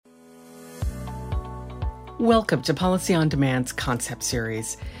Welcome to Policy on Demand's Concept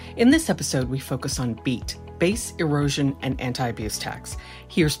Series. In this episode, we focus on BEAT, Base Erosion and Anti-Abuse Tax.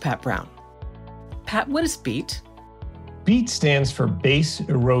 Here's Pat Brown. Pat, what is BEAT? BEAT stands for Base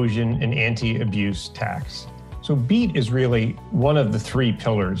Erosion and Anti-Abuse Tax. So BEAT is really one of the three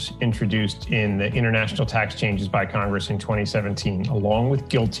pillars introduced in the international tax changes by Congress in 2017, along with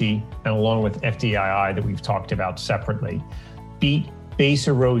GILTI and along with FDII that we've talked about separately. BEAT, Base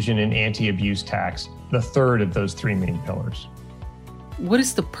Erosion and Anti-Abuse Tax, the third of those three main pillars. What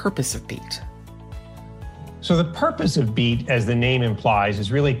is the purpose of BEAT? So the purpose of BEAT, as the name implies,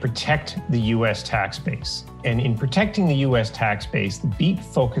 is really protect the U.S. tax base. And in protecting the U.S. tax base, the BEAT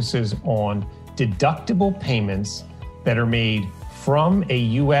focuses on deductible payments that are made from a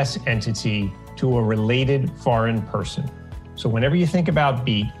U.S. entity to a related foreign person. So whenever you think about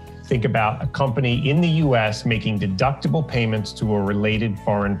BEAT, think about a company in the U.S. making deductible payments to a related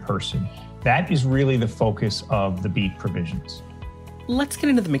foreign person. That is really the focus of the BEAT provisions. Let's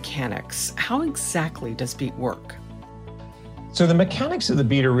get into the mechanics. How exactly does BEAT work? So the mechanics of the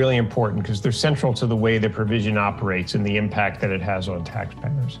BEAT are really important because they're central to the way the provision operates and the impact that it has on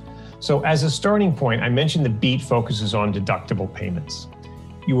taxpayers. So as a starting point, I mentioned the BEAT focuses on deductible payments.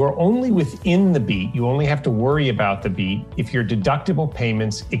 You are only within the BEAT, you only have to worry about the BEAT if your deductible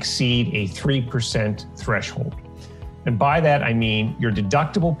payments exceed a 3% threshold. And by that, I mean your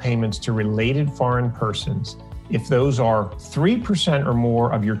deductible payments to related foreign persons. If those are 3% or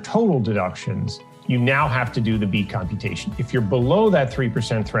more of your total deductions, you now have to do the BEAT computation. If you're below that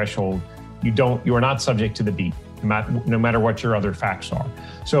 3% threshold, you are not subject to the BEAT, no matter what your other facts are.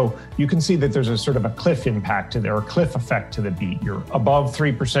 So you can see that there's a sort of a cliff impact to there, or cliff effect to the BEAT. You're above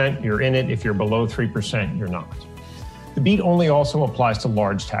 3%, you're in it. If you're below 3%, you're not. The BEAT only also applies to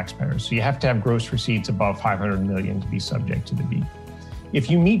large taxpayers, so you have to have gross receipts above $500 million to be subject to the BEAT. If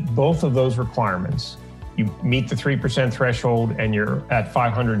you meet both of those requirements, you meet the 3% threshold and you're at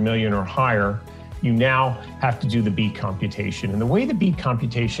 $500 million or higher, you now have to do the BEAT computation. And the way the BEAT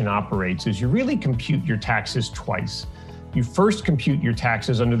computation operates is you really compute your taxes twice. You first compute your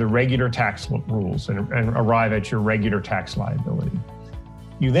taxes under the regular tax rules and arrive at your regular tax liability.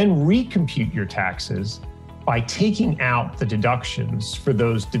 You then recompute your taxes by taking out the deductions for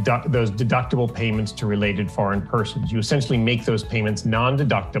those deductible payments to related foreign persons. You essentially make those payments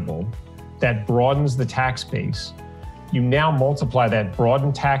non-deductible. That broadens the tax base. You now multiply that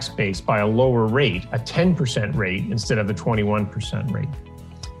broadened tax base by a lower rate, a 10% rate instead of the 21% rate.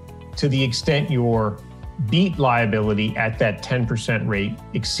 To the extent your BEAT liability at that 10% rate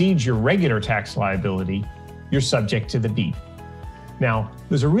exceeds your regular tax liability, you're subject to the BEAT. Now,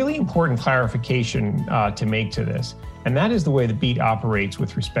 there's a really important clarification to make to this, and that is the way the BEAT operates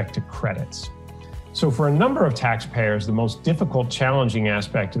with respect to credits. So for a number of taxpayers, the most difficult, challenging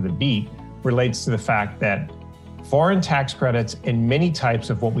aspect of the BEAT relates to the fact that foreign tax credits and many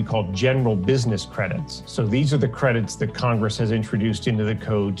types of what we call general business credits. So these are the credits that Congress has introduced into the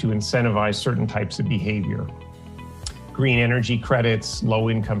code to incentivize certain types of behavior. Green energy credits,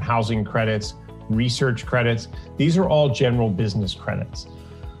 low-income housing credits, research credits, these are all general business credits.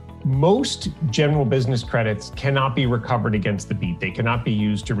 Most general business credits cannot be recovered against the BEAT. They cannot be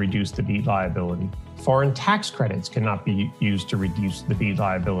used to reduce the BEAT liability. Foreign tax credits cannot be used to reduce the BEAT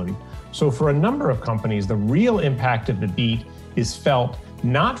liability. So for a number of companies, the real impact of the BEAT is felt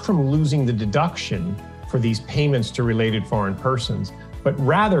not from losing the deduction for these payments to related foreign persons, but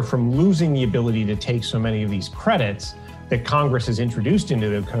rather from losing the ability to take so many of these credits that Congress has introduced into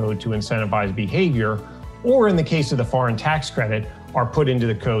the code to incentivize behavior, or in the case of the foreign tax credit, are put into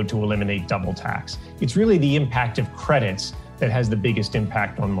the code to eliminate double tax. It's really the impact of credits that has the biggest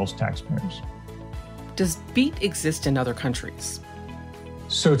impact on most taxpayers. Does BEAT exist in other countries?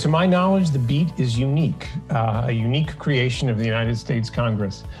 So to my knowledge, the BEAT is unique, a unique creation of the United States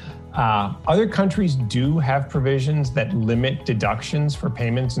Congress. Other countries do have provisions that limit deductions for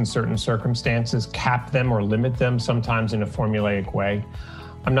payments in certain circumstances, cap them or limit them, sometimes in a formulaic way.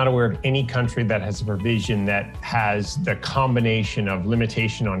 I'm not aware of any country that has a provision that has the combination of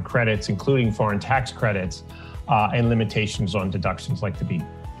limitation on credits, including foreign tax credits, and limitations on deductions like the BEAT.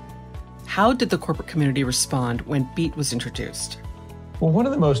 How did the corporate community respond when BEAT was introduced? Well, one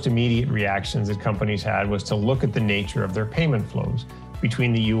of the most immediate reactions that companies had was to look at the nature of their payment flows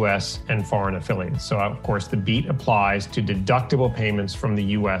between the U.S. and foreign affiliates. So, of course, the BEAT applies to deductible payments from the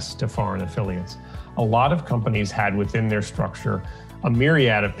U.S. to foreign affiliates. A lot of companies had within their structure a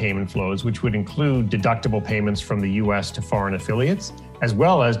myriad of payment flows, which would include deductible payments from the U.S. to foreign affiliates, as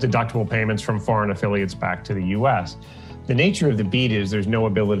well as deductible payments from foreign affiliates back to the U.S. The nature of the BEAT is there's no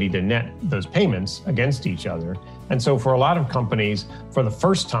ability to net those payments against each other, And so for a lot of companies, for the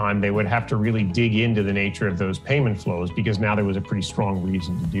first time, they would have to really dig into the nature of those payment flows because now there was a pretty strong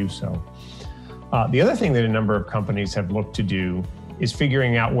reason to do so. The other thing that a number of companies have looked to do is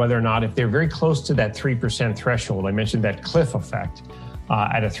figuring out whether or not if they're very close to that 3% threshold, I mentioned that cliff effect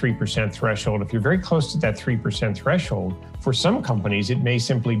at a 3% threshold. If you're very close to that 3% threshold, for some companies, it may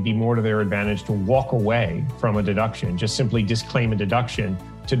simply be more to their advantage to walk away from a deduction, just simply disclaim a deduction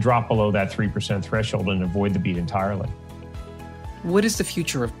to drop below that 3% threshold and avoid the BEAT entirely. What is the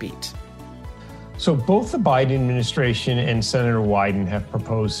future of BEAT? So both the Biden administration and Senator Wyden have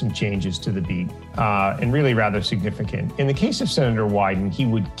proposed some changes to the BEAT, and really rather significant. In the case of Senator Wyden, he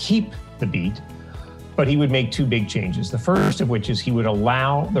would keep the BEAT, but he would make two big changes. The first of which is he would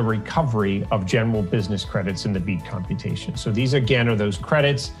allow the recovery of general business credits in the BEAT computation. So these, again, are those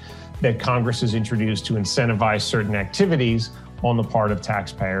credits that Congress has introduced to incentivize certain activities on the part of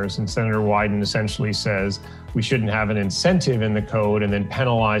taxpayers. And Senator Wyden essentially says we shouldn't have an incentive in the code and then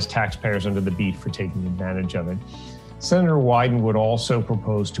penalize taxpayers under the BEAT for taking advantage of it. Senator Wyden would also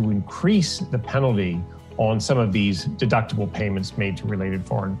propose to increase the penalty on some of these deductible payments made to related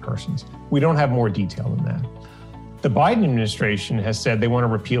foreign persons. We don't have more detail than that. The Biden administration has said they want to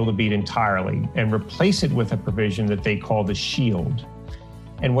repeal the BEAT entirely and replace it with a provision that they call the SHIELD.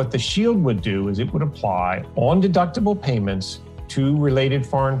 And what the SHIELD would do is it would apply on deductible payments to related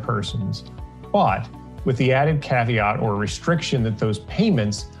foreign persons, but with the added caveat or restriction that those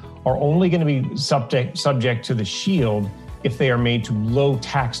payments are only going to be subject to the SHIELD if they are made to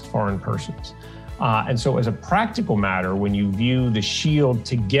low-taxed foreign persons. And so as a practical matter, when you view the SHIELD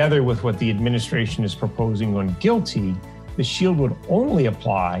together with what the administration is proposing on GILTI, the SHIELD would only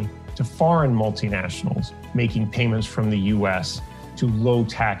apply to foreign multinationals making payments from the U.S. to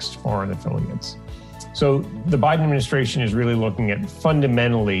low-taxed foreign affiliates. So the Biden administration is really looking at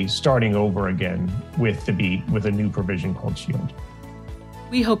fundamentally starting over again with the BEAT with a new provision called SHIELD.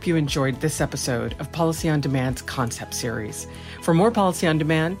 We hope you enjoyed this episode of Policy on Demand's Concept Series. For more Policy on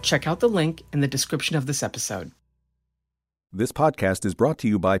Demand, check out the link in the description of this episode. This podcast is brought to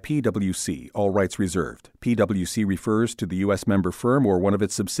you by PwC, all rights reserved. PwC refers to the U.S. member firm or one of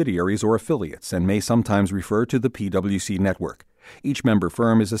its subsidiaries or affiliates and may sometimes refer to the PwC network. Each member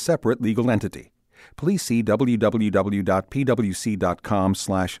firm is a separate legal entity. Please see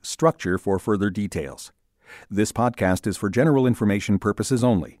www.pwc.com/structure for further details. This podcast is for general information purposes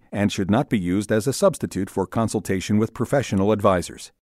only and should not be used as a substitute for consultation with professional advisors.